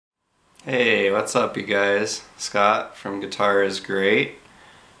Hey, what's up you guys? Scott from Guitar is Great.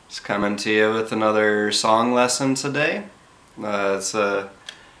 Just coming to you with another song lesson today. It's a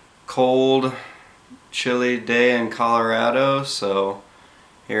cold, chilly day in Colorado, so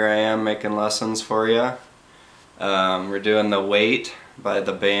here I am making lessons for you. We're doing The Wait by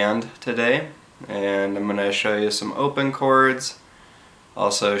the band today, and I'm going to show you some open chords.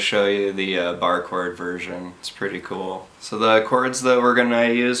 Also show you the bar chord version. It's pretty cool. So the chords that we're going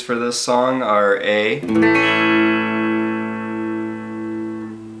to use for this song are A,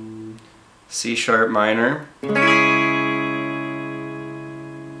 C sharp minor,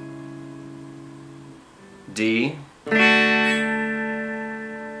 D,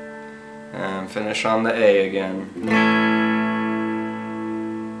 and finish on the A again.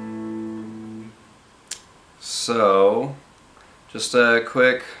 So just a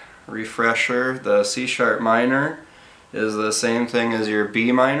quick refresher, the C sharp minor is the same thing as your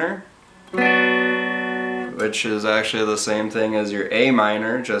B minor, which is actually the same thing as your A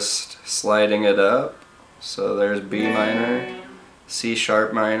minor, just sliding it up. So there's B minor, C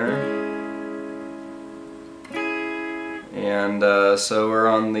sharp minor, and so we're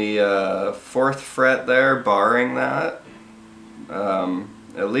on the 4th fret there, barring that,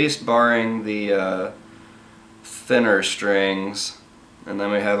 at least barring the thinner strings, and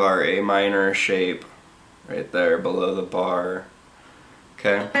then we have our A minor shape right there below the bar.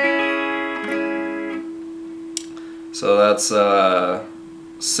 Okay, so that's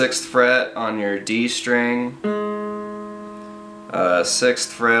 6th fret on your D string, 6th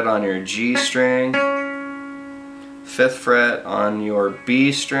fret on your G string, 5th fret on your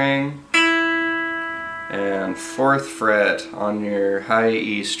B string, and 4th fret on your high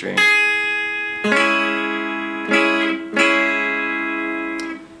E string.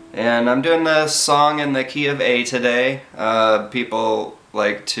 And I'm doing this song in the key of A today. People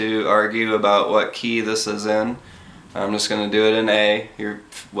like to argue about what key this is in. I'm just going to do it in A. You're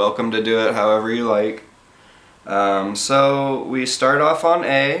welcome to do it however you like. So we start off on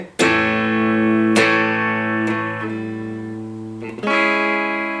A.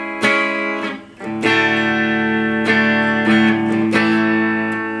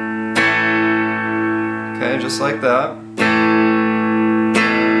 Okay, just like that.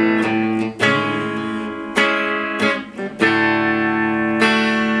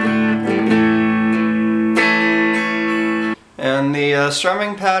 And the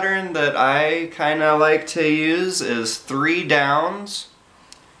strumming pattern that I kind of like to use is 3 downs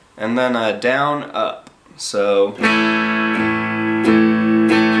and then a down up. So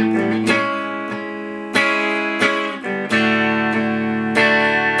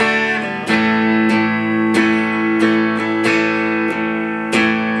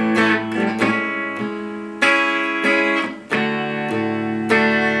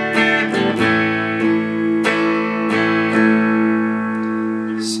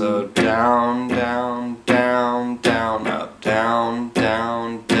down, down, down, down, up, down,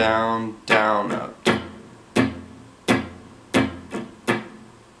 down, down, down, up.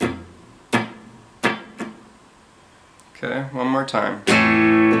 Okay, one more time.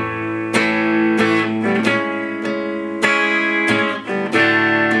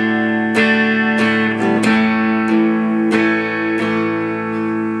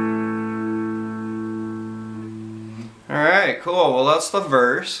 Alright, cool. Well, that's the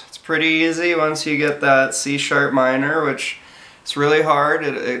verse. It's pretty easy once you get that C sharp minor, which is really hard.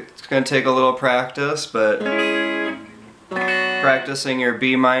 It's going to take a little practice, but practicing your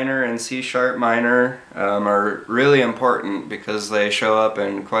B minor and C sharp minor are really important because they show up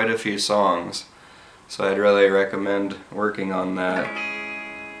in quite a few songs. So I'd really recommend working on that.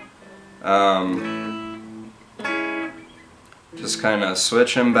 Just kind of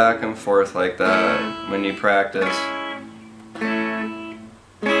switch them back and forth like that when you practice.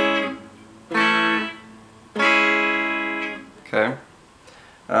 Okay,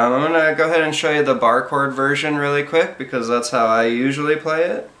 I'm going to go ahead and show you the bar chord version really quick because that's how I usually play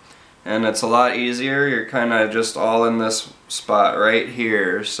it, and it's a lot easier. You're kind of just all in this spot right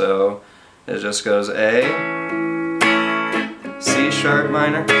here, so it just goes A, C sharp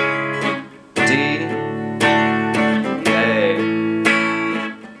minor, D, A.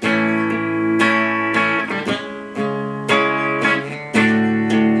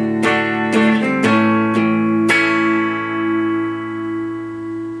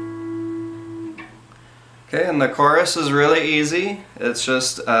 Okay, and the chorus is really easy. It's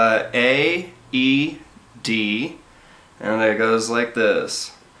just A, E, D, and it goes like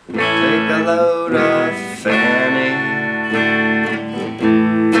this. Take a load of Fanny,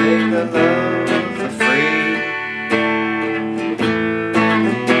 take a load for free.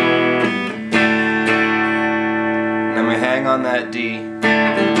 that D.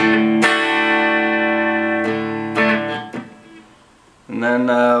 And then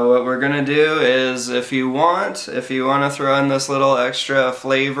what we're gonna do is, if you want to throw in this little extra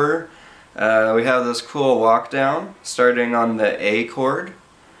flavor, we have this cool walk down starting on the A chord,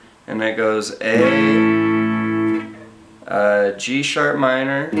 and it goes A, G sharp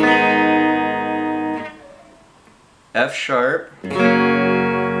minor, F sharp,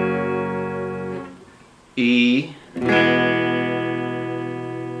 E,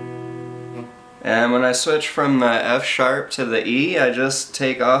 and when I switch from the F sharp to the E, I just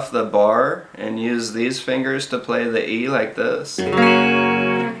take off the bar and use these fingers to play the E like this.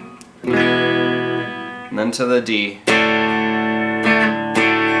 And then to the D.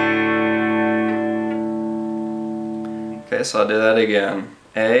 Okay, so I'll do that again.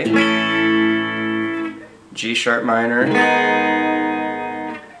 A, G sharp minor,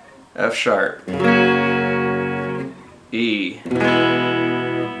 F sharp, E,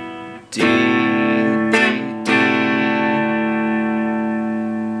 D,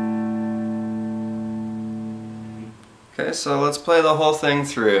 Okay, so let's play the whole thing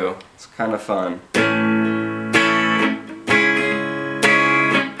through. It's kind of fun.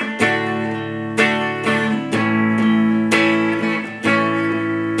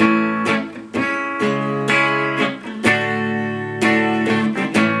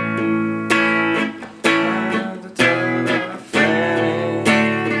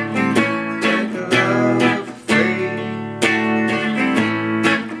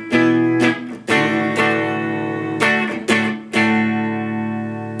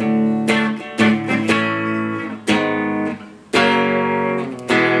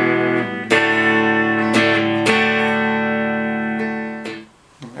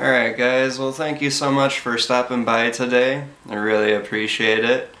 Alright guys, well thank you so much for stopping by today. I really appreciate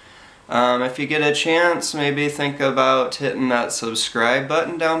it. If you get a chance, maybe think about hitting that subscribe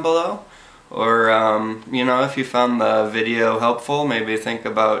button down below. Or, you know, if you found the video helpful, maybe think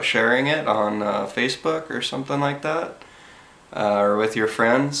about sharing it on Facebook or something like that. Or with your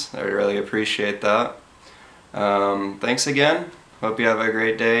friends. I really appreciate that. Thanks again. Hope you have a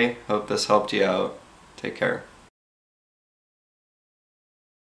great day. Hope this helped you out. Take care.